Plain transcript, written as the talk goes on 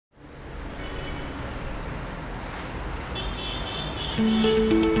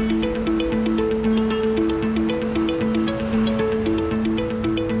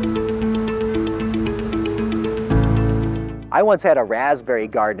I once had a raspberry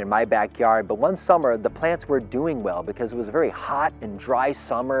garden in my backyard, but one summer the plants were doing well because it was a very hot and dry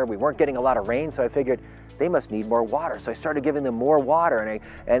summer. We weren't getting a lot of rain, so I figured they must need more water. So I started giving them more water,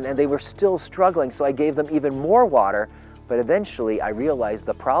 and they were still struggling, so I gave them even more water. But eventually I realized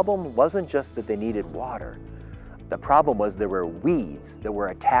the problem wasn't just that they needed water. The problem was there were weeds that were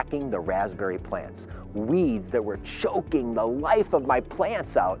attacking the raspberry plants, weeds that were choking the life of my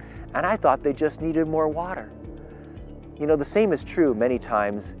plants out, and I thought they just needed more water. You know, the same is true many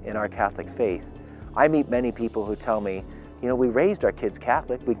times in our Catholic faith. I meet many people who tell me, you know, we raised our kids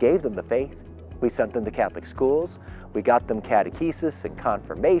Catholic, we gave them the faith, we sent them to Catholic schools, we got them catechesis and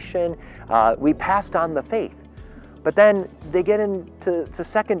confirmation, we passed on the faith. But then they get into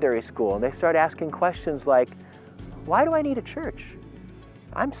secondary school and they start asking questions like, why do I need a church?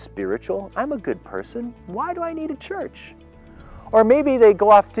 I'm spiritual, I'm a good person, why do I need a church? Or maybe they go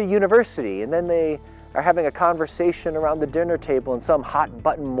off to university and then they are having a conversation around the dinner table and some hot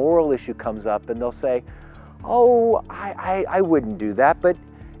button moral issue comes up and they'll say, oh, I wouldn't do that, but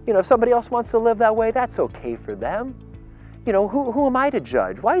you know, if somebody else wants to live that way, that's okay for them. You know, who am I to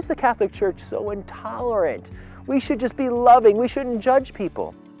judge? Why is the Catholic Church so intolerant? We should just be loving, we shouldn't judge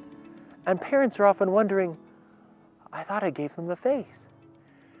people. And parents are often wondering, I thought I gave them the faith.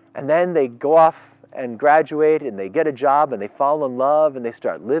 And then they go off and graduate and they get a job and they fall in love and they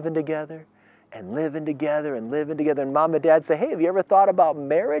start living together. And living together and living together. And mom and dad say, hey, have you ever thought about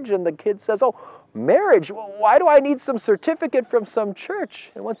marriage? And the kid says, oh, marriage? Well, why do I need some certificate from some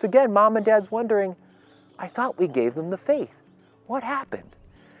church? And once again, mom and dad's wondering, I thought we gave them the faith. What happened?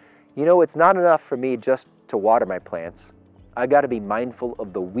 You know, it's not enough for me just to water my plants. I got to be mindful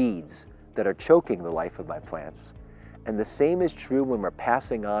of the weeds that are choking the life of my plants. And the same is true when we're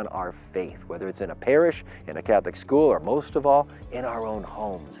passing on our faith, whether it's in a parish, in a Catholic school, or most of all, in our own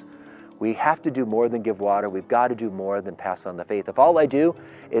homes. We have to do more than give water. We've got to do more than pass on the faith. If all I do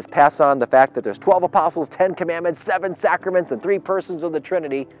is pass on the fact that there's 12 apostles, 10 commandments, 7 sacraments, and 3 persons of the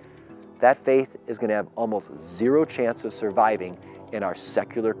Trinity, that faith is going to have almost zero chance of surviving in our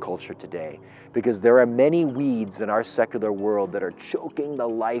secular culture today, because there are many weeds in our secular world that are choking the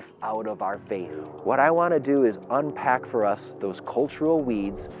life out of our faith. What I want to do is unpack for us those cultural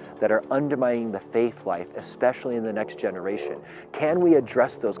weeds that are undermining the faith life, especially in the next generation. Can we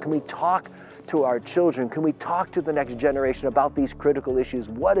address those? Can we talk to our children? Can we talk to the next generation about these critical issues?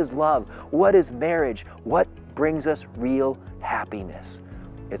 What is love? What is marriage? What brings us real happiness?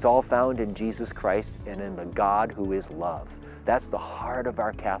 It's all found in Jesus Christ and in the God who is love. That's the heart of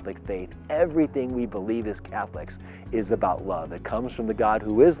our Catholic faith. Everything we believe as Catholics is about love. It comes from the God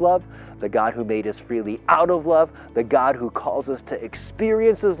who is love, the God who made us freely out of love, the God who calls us to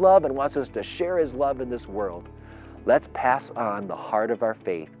experience His love and wants us to share His love in this world. Let's pass on the heart of our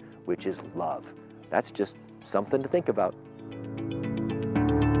faith, which is love. That's just something to think about.